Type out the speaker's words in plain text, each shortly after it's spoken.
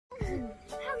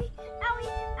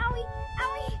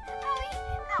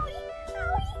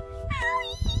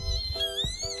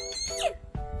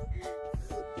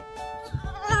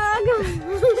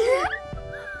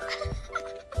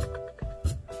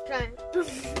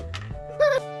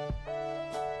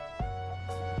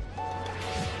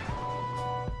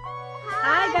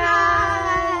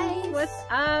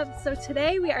So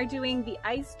today we are doing the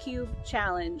Ice Cube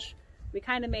Challenge. We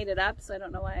kind of made it up, so I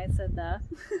don't know why I said the.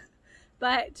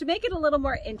 But to make it a little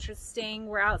more interesting,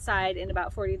 we're outside in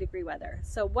about 40-degree weather.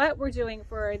 So what we're doing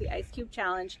for the Ice Cube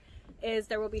Challenge is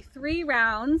there will be 3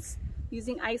 rounds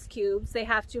using ice cubes. They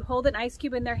have to hold an ice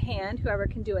cube in their hand. Whoever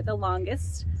can do it the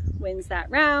longest wins that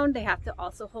round. They have to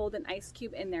also hold an ice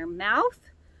cube in their mouth.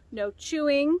 No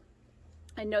chewing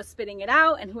and no spitting it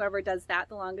out. And whoever does that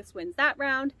the longest wins that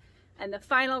round. And the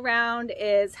final round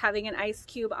is having an ice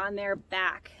cube on their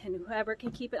back. And whoever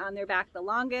can keep it on their back the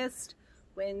longest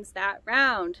wins that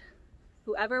round.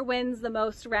 Whoever wins the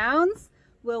most rounds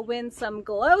will win some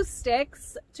glow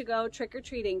sticks to go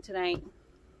trick-or-treating tonight.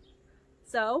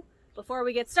 So, before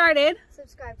we get started,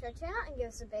 subscribe to our channel and give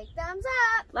us a big thumbs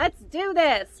up. Let's do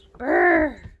this.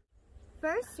 Brr.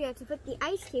 First, we have to put the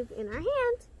ice cube in our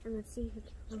hand. And let's see who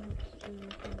can.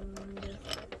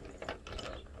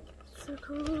 So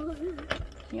cool.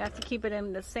 You have to keep it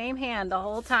in the same hand the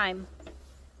whole time.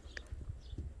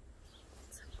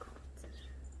 So cold.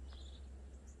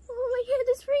 Oh, my hand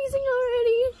is freezing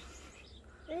already.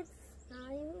 It's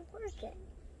not even working.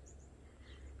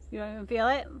 You don't even feel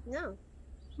it? No.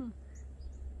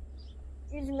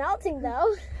 It's melting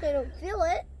though. I don't feel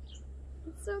it.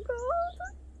 It's so cold.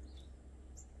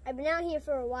 I've been out here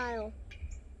for a while.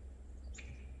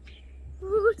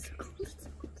 Oh, it's so cold. It's so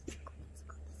cold. It's so cold. It's so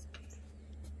cold. It's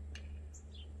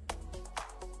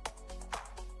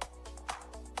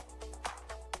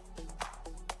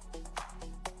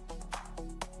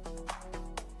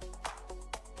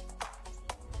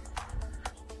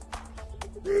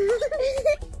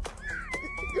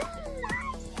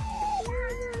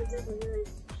so cold.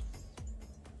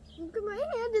 Look at my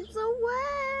hand, it's so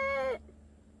wet.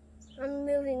 I'm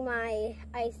moving my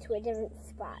ice to a different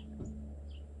spot.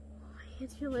 My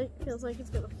hand feels like it's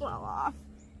gonna fall off.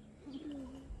 It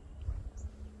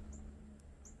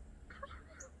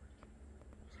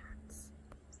hurts.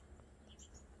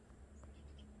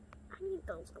 I need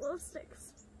those glow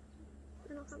sticks.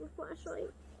 I don't have a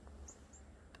flashlight.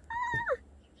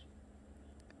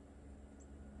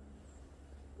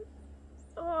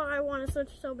 Oh, I want to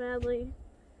switch so badly.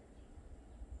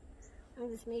 I'm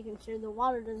just making sure the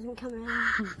water doesn't come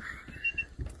out.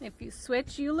 If you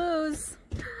switch, you lose.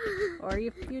 Or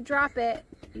if you drop it,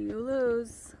 you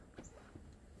lose.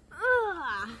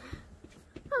 Oh,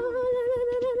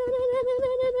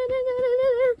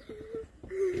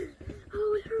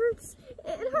 it hurts.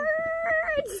 It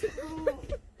hurts.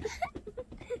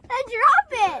 I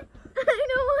drop it. I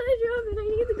don't want to drop it. I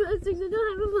need the glow sticks. I don't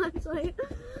have a flashlight.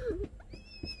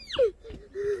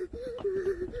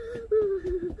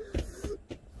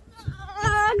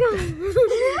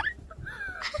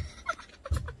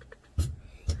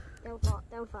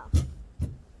 Don't fall. I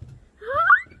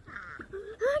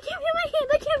can't feel my hand.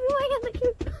 I can't feel my hand. I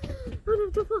can't. Oh no,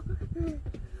 don't fall.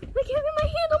 I can't feel my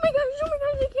hand. Oh my gosh. Oh my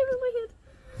gosh. I can't feel my hand.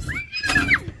 Oh my god.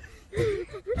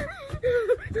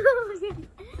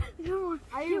 Come on.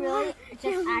 Are you really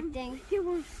just acting? Get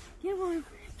warm. Get warm.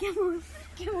 Get warm.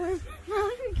 Get warm. Now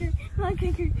quicker. Now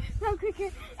quicker. Now quicker.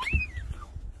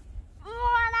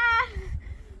 Voila.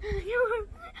 Get warm.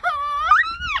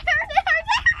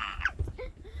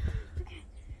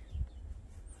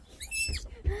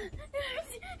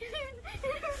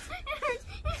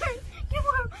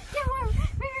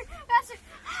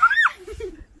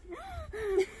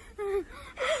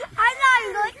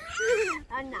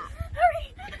 I'm not. Hurry!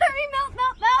 Hurry! Melt!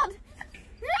 Melt! Melt!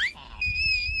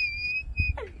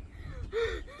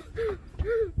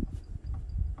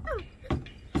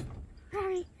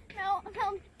 Hurry! Melt!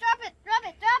 Melt! Drop it! Drop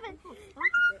it! Drop it!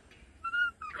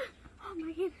 Oh,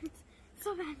 my hand hurts so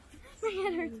bad. My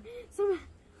hand hurts so bad.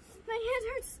 My hand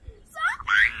hurts so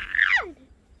bad!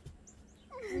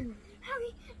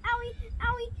 Owie! Owie! Owie!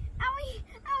 Owie! Owie!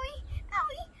 Owie!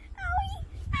 Owie!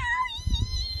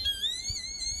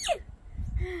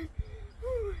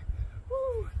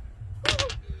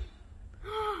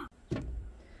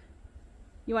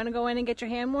 You want to go in and get your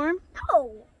hand warm?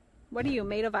 No! What are you,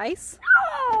 made of ice?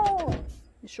 No!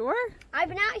 You sure? I've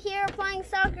been out here playing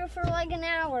soccer for like an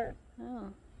hour.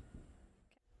 Oh.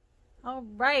 All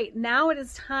right, now it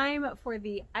is time for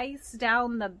the ice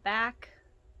down the back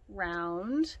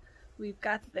round. We've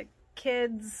got the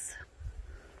kids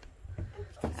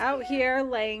out here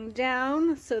laying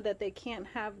down so that they can't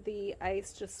have the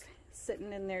ice just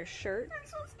sitting in their shirt. I'm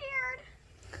so scared.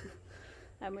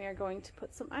 And we are going to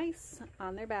put some ice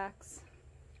on their backs.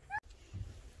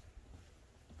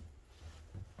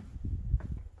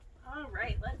 All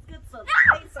right, let's get some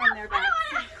ice on their backs.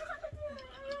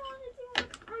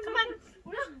 Come on.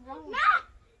 No!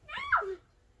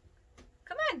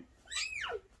 Come on.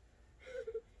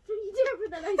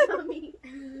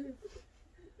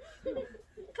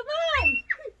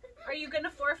 gonna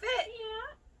forfeit?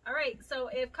 Yeah. All right, so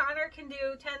if Connor can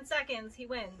do 10 seconds, he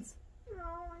wins. No,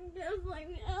 I'm just like,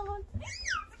 no. Come on.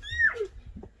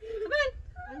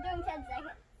 I'm doing 10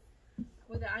 seconds.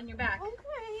 With it on your back.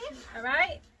 Okay. All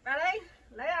right, ready?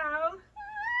 Lay down.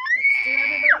 Let's do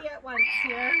everybody at once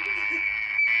here.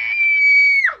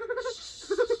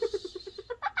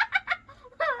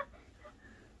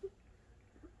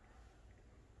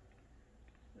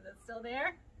 Is it still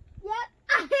there? Yep.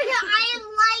 I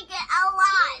like it a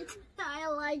lot. I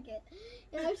like it.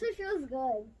 It actually feels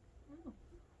good.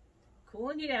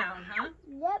 Cooling you down, huh?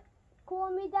 Yep.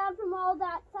 Cooling me down from all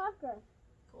that soccer.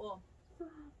 Cool.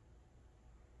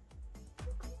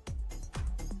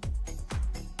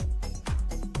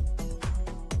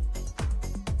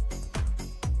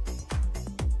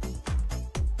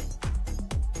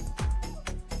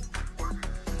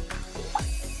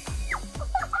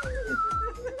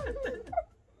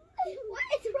 What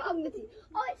is wrong with you?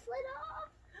 Oh, it slid off.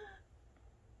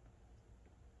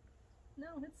 No,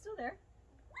 it's still there.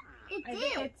 It I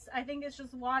did. think it's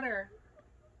just water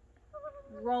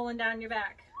rolling down your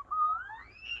back.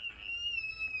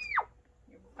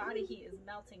 Your body heat is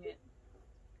melting it.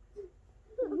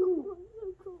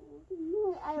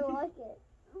 I like it.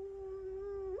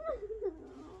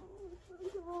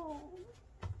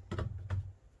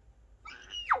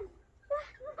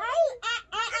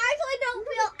 I actually don't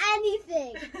feel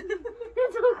anything.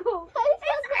 It's so cool. I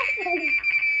feel nothing.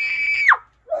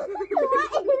 What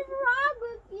is wrong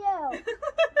with you?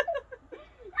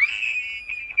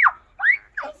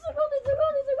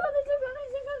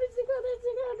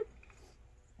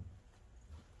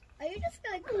 Are you just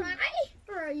gonna cry?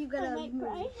 Or are you gonna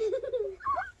cry?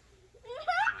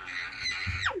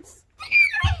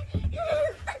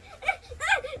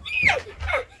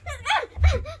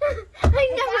 I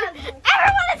never ever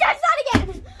want to touch that again!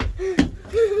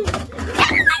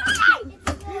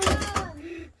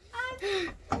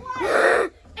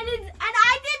 And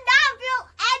I did not feel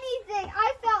anything. I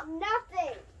felt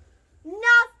nothing.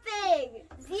 Nothing.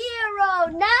 Zero.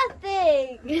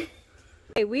 Nothing.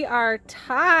 Okay, we are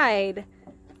tied.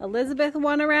 Elizabeth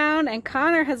won a round and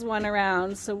Connor has won a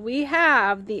round. So we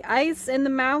have the ice in the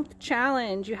mouth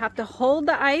challenge. You have to hold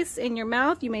the ice in your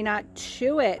mouth. You may not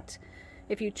chew it.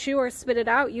 If you chew or spit it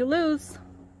out, you lose.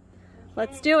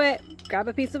 Let's do it. Grab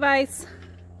a piece of ice.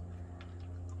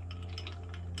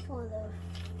 For the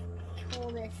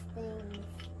coolest things.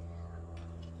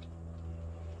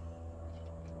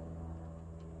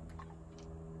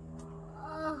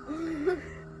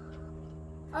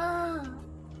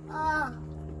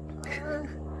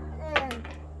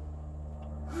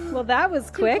 Well, that was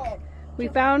quick. cold. We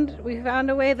found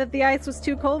a way that the ice was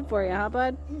too cold for you, huh,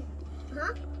 bud?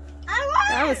 Huh?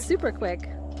 That was super quick.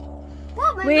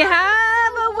 Well, my We mouth-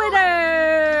 have a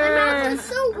winner. My mouth is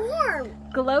so warm.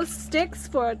 Glow sticks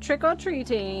for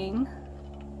trick-or-treating.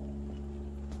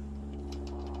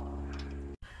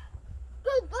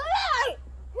 Goodbye.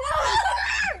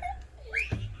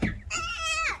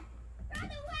 Run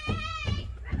away!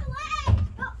 Run away!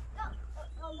 Go, go,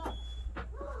 go, go.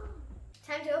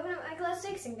 Time to open up my glow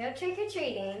sticks and go trick or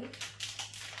treating.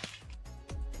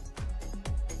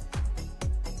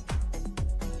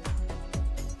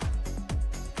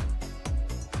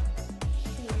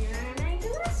 Here are my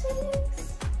glow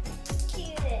sticks.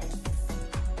 Cutest.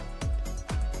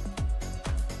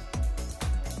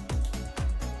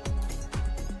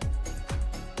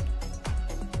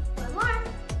 One more.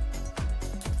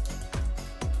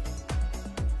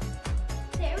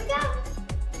 There we go.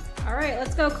 All right,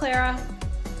 let's go, Clara.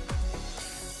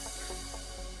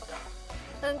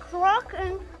 And crock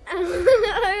and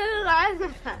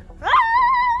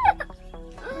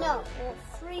no, we'll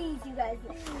freeze you guys.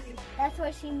 That's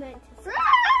what she meant to say.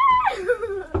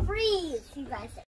 Freeze you guys.